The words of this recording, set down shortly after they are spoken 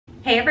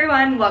Hey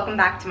everyone, welcome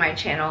back to my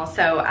channel.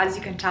 So as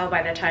you can tell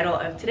by the title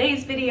of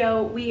today's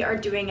video, we are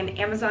doing an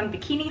Amazon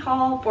bikini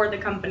haul for the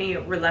company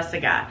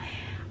Relleciga.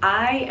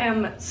 I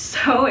am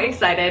so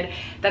excited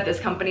that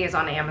this company is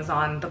on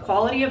Amazon. The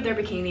quality of their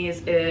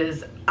bikinis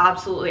is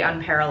absolutely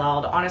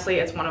unparalleled. Honestly,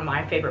 it's one of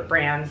my favorite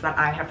brands that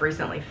I have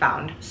recently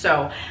found.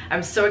 So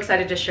I'm so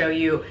excited to show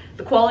you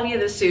the quality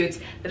of the suits,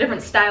 the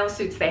different style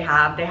suits they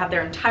have. They have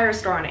their entire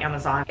store on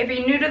Amazon. If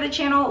you're new to the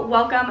channel,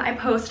 welcome. I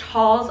post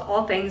hauls,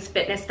 all things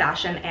fitness,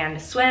 fashion,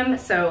 and swim.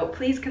 So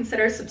please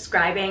consider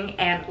subscribing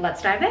and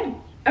let's dive in.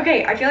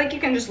 Okay, I feel like you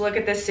can just look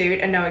at this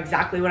suit and know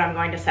exactly what I'm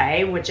going to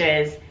say, which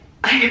is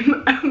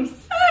I'm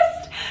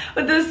obsessed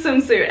with this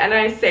swimsuit, and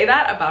I say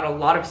that about a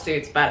lot of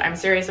suits, but I'm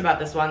serious about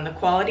this one. The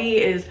quality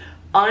is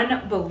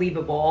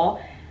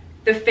unbelievable.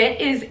 The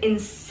fit is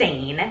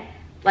insane.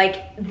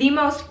 Like the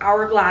most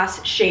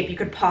hourglass shape you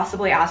could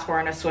possibly ask for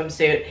in a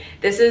swimsuit.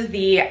 This is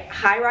the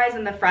high rise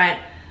in the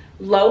front,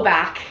 low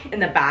back in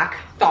the back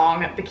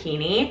thong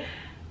bikini.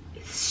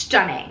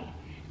 Stunning.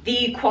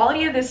 The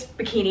quality of this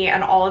bikini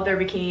and all of their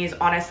bikinis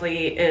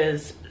honestly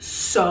is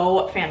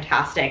so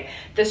fantastic.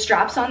 The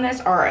straps on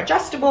this are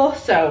adjustable,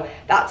 so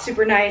that's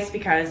super nice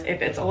because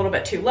if it's a little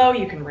bit too low,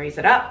 you can raise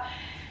it up.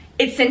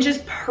 It cinches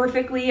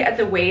perfectly at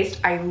the waist.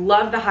 I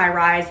love the high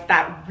rise.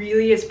 That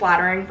really is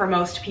flattering for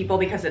most people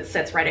because it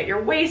sits right at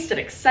your waist. It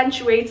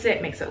accentuates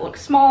it, makes it look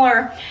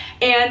smaller,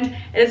 and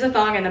it is a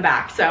thong in the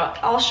back. So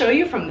I'll show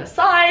you from the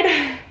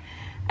side.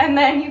 And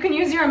then you can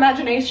use your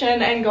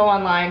imagination and go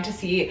online to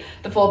see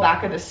the full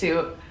back of the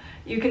suit.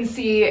 You can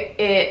see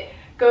it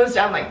goes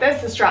down like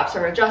this, the straps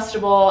are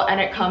adjustable,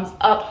 and it comes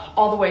up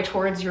all the way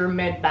towards your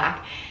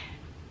mid-back.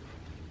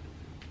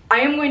 I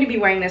am going to be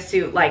wearing this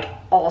suit like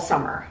all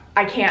summer.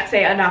 I can't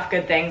say enough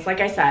good things. Like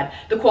I said,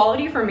 the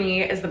quality for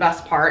me is the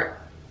best part.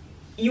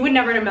 You would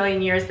never in a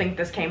million years think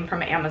this came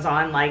from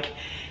Amazon. Like,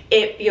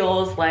 it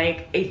feels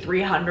like a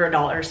 $300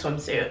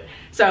 swimsuit.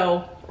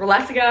 So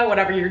Relleciga,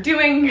 whatever you're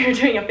doing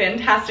a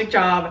fantastic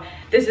job.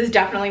 This is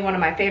definitely one of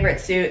my favorite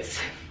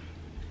suits.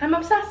 I'm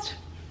obsessed.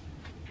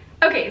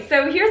 Okay,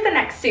 so here's the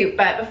next suit,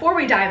 but before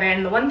we dive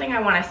in, the one thing I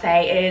want to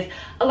say is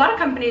a lot of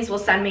companies will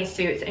send me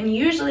suits, and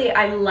usually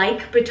I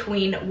like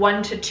between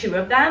 1 to 2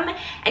 of them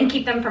and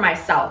keep them for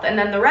myself, and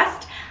then the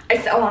rest I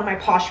sell on my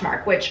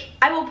Poshmark, which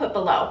I will put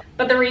below.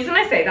 But the reason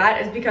I say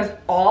that is because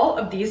all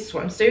of these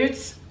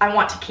swimsuits I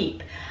want to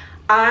keep.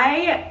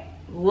 I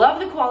love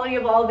the quality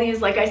of all of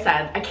these. Like I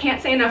said, I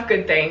can't say enough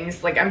good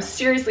things. Like, I'm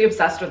seriously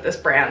obsessed with this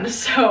brand.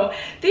 So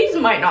these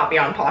might not be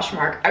on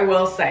Poshmark, I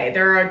will say.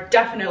 There are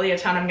definitely a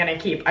ton I'm gonna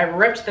keep. I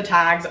ripped the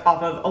tags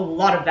off of a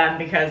lot of them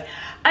because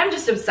I'm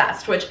just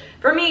obsessed, which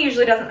for me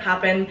usually doesn't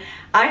happen.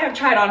 I have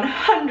tried on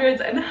hundreds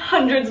and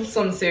hundreds of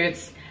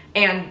swimsuits,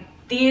 and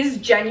these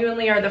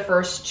genuinely are the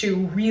first to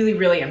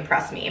really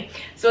impress me.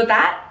 So with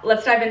that,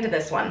 let's dive into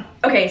this one.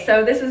 Okay,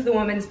 so this is the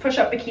woman's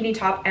push-up bikini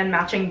top and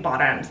matching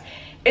bottoms.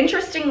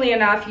 Interestingly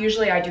enough,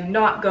 usually I do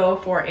not go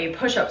for a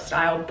push-up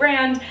style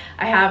brand.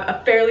 I have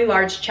a fairly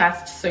large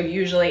chest, so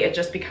usually it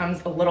just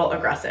becomes a little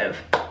aggressive.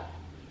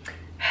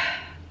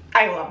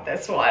 I love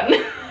this one.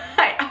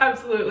 I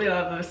absolutely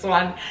love this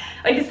one.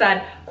 Like I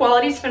said,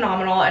 quality's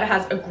phenomenal. It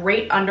has a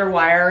great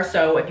underwire,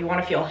 so if you want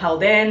to feel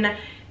held in,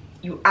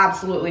 you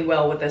absolutely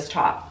will with this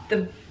top.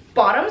 The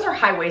bottoms are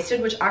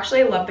high-waisted, which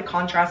actually I love the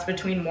contrast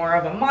between more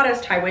of a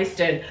modest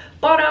high-waisted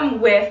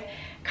bottom with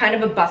kind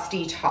of a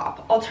busty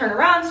top. I'll turn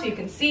around so you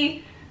can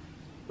see.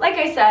 Like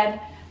I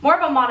said, more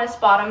of a modest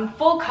bottom,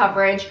 full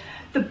coverage.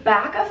 The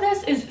back of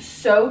this is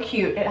so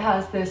cute. It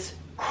has this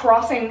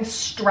crossing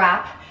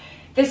strap.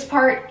 This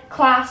part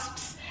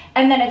clasps,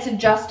 and then it's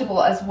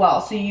adjustable as well,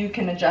 so you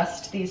can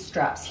adjust these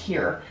straps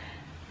here.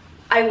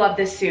 I love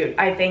this suit.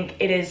 I think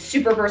it is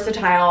super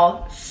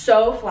versatile,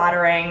 so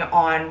flattering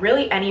on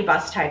really any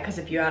bust type, because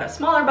if you had a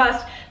smaller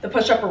bust, the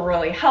push-up will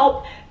really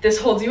help. This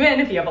holds you in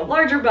if you have a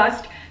larger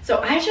bust. So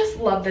I just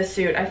love this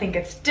suit. I think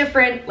it's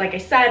different. Like I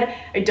said,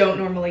 I don't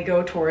normally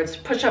go towards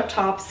push-up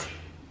tops,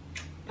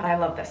 but I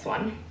love this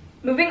one.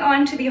 Moving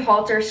on to the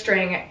halter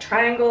string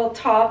triangle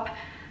top.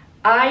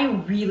 I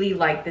really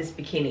like this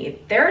bikini.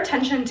 Their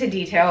attention to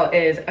detail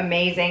is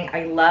amazing.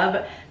 I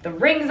love the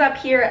rings up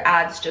here. It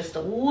adds just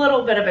a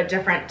little bit of a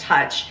different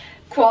touch.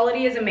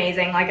 Quality is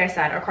amazing. Like I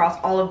said, across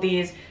all of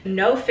these,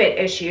 no fit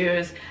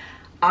issues.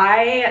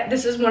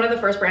 This is one of the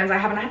first brands I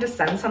haven't had to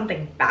send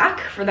something back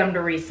for them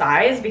to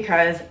resize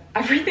because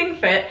everything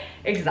fit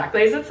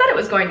exactly as it said it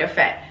was going to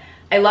fit.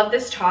 I love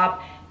this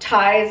top.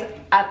 Ties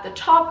at the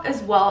top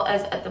as well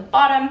as at the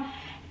bottom,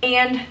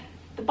 and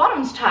the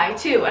bottoms tie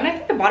too, and I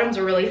think the bottoms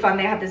are really fun.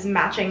 They have this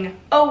matching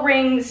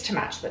O-rings to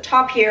match the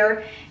top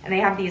here, and they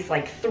have these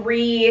like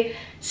 3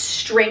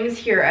 strings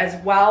here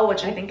as well,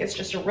 which I think is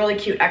just a really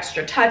cute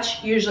extra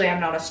touch. Usually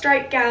I'm not a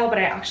stripe gal, but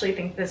I actually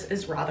think this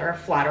is rather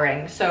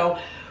flattering. So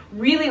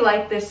really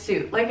like this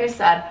suit. Like I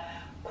said,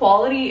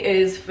 quality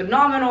is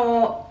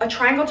phenomenal. A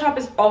triangle top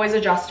is always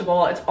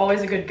adjustable. It's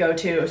always a good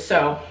go-to,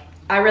 so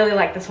I really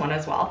like this one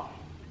as well.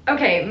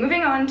 Okay,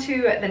 moving on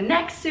to the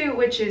next suit,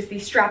 which is the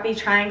strappy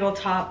triangle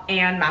top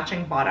and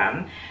matching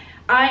bottom.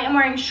 I am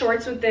wearing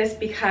shorts with this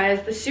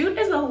because the suit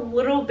is a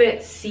little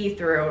bit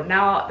see-through.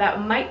 Now, that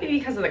might be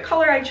because of the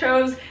color I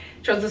chose.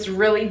 Chose this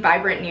really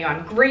vibrant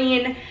neon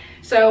green.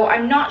 So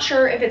I'm not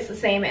sure if it's the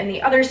same in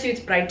the other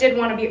suits, but I did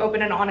want to be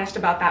open and honest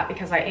about that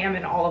because I am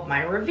in all of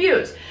my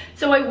reviews.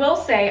 So I will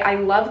say I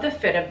love the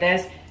fit of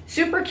this.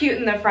 Super cute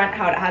in the front,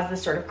 how it has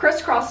this sort of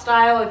crisscross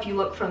style. If you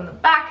look from the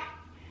back,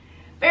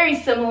 very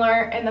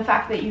similar in the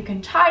fact that you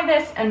can tie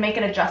this and make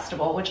it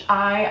adjustable, which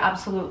I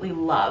absolutely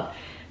love.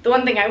 The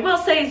one thing I will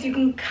say is you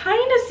can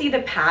kind of see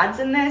the pads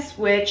in this,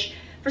 which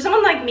for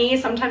someone like me,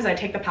 sometimes I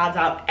take the pads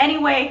out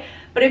anyway,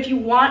 but if you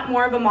want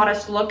more of a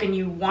modest look and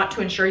you want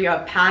to ensure you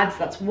have pads,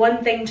 that's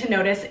one thing to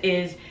notice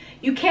is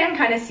you can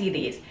kind of see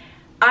these.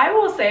 I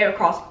will say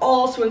across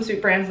all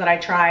swimsuit brands that I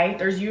try,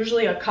 there's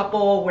usually a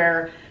couple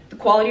where the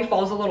quality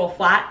falls a little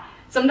flat.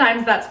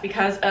 Sometimes that's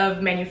because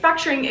of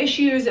manufacturing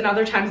issues and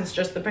other times it's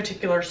just the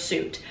particular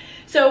suit.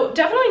 So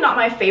definitely not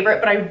my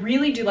favorite, but I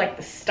really do like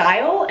the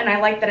style and I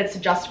like that it's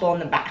adjustable in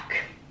the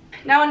back.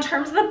 Now in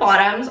terms of the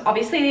bottoms,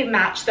 obviously they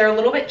match. They're a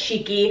little bit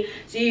cheeky,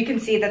 so you can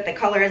see that the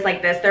color is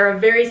like this. They're a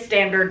very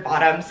standard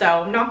bottom,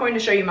 so I'm not going to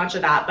show you much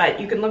of that,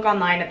 but you can look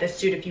online at this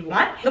suit if you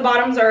want. The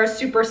bottoms are a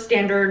super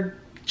standard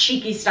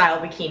cheeky style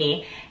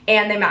bikini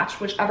and they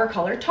match whichever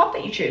color top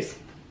that you choose.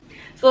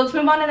 So let's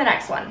move on to the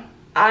next one.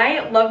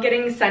 I love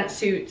getting sent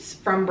suits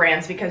from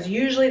brands because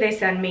usually they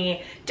send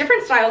me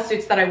different style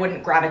suits that I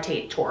wouldn't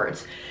gravitate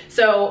towards.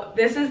 So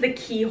this is the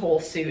keyhole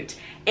suit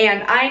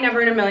and I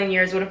never in a million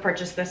years would have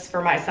purchased this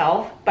for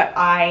myself, but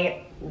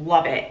I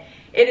love it.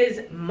 It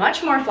is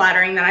much more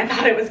flattering than I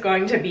thought it was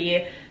going to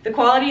be. The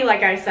quality,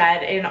 like I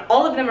said, in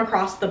all of them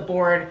across the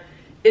board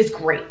is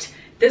great.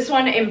 This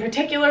one in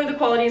particular, the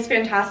quality is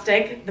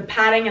fantastic. The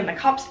padding and the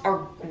cups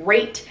are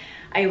great.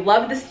 I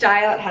love the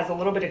style. It has a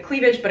little bit of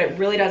cleavage, but it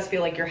really does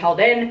feel like you're held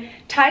in.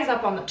 Ties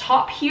up on the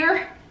top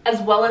here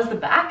as well as the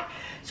back.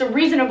 So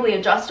reasonably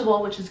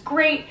adjustable, which is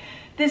great.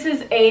 This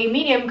is a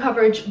medium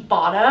coverage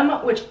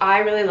bottom, which I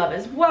really love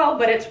as well,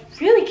 but it's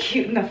really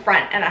cute in the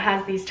front and it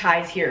has these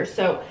ties here.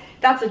 So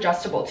that's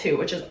adjustable too,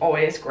 which is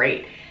always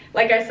great.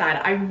 Like I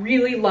said, I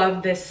really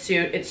love this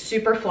suit. It's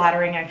super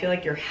flattering. I feel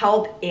like you're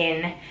held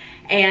in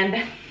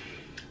and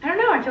I don't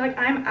know, I feel like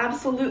I'm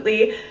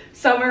absolutely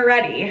summer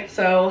ready.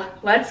 So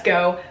let's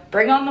go,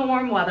 bring on the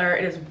warm weather.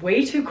 It is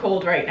way too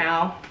cold right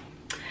now.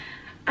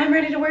 I'm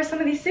ready to wear some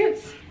of these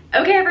suits.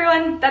 Okay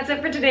everyone, that's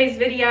it for today's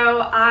video.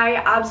 I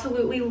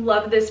absolutely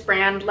love this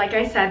brand. Like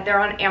I said,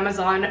 they're on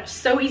Amazon,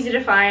 so easy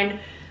to find,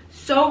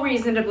 so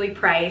reasonably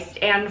priced,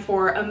 and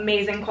for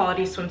amazing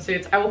quality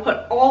swimsuits. I will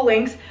put all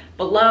links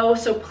below,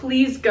 so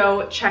please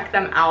go check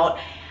them out.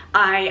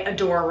 I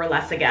adore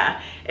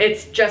Relleciga.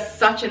 It's just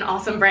such an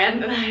awesome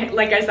brand. And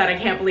like I said, I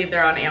can't believe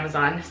they're on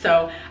Amazon.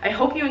 So I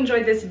hope you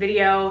enjoyed this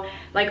video.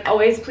 Like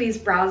always, please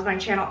browse my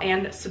channel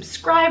and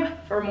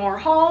subscribe for more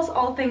hauls,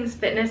 all things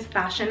fitness,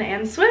 fashion,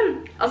 and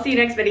swim. I'll see you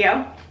next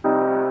video.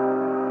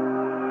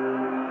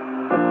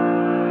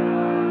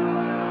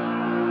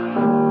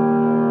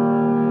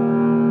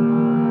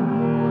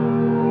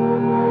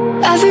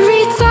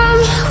 Every time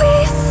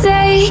we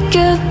say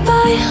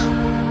goodbye,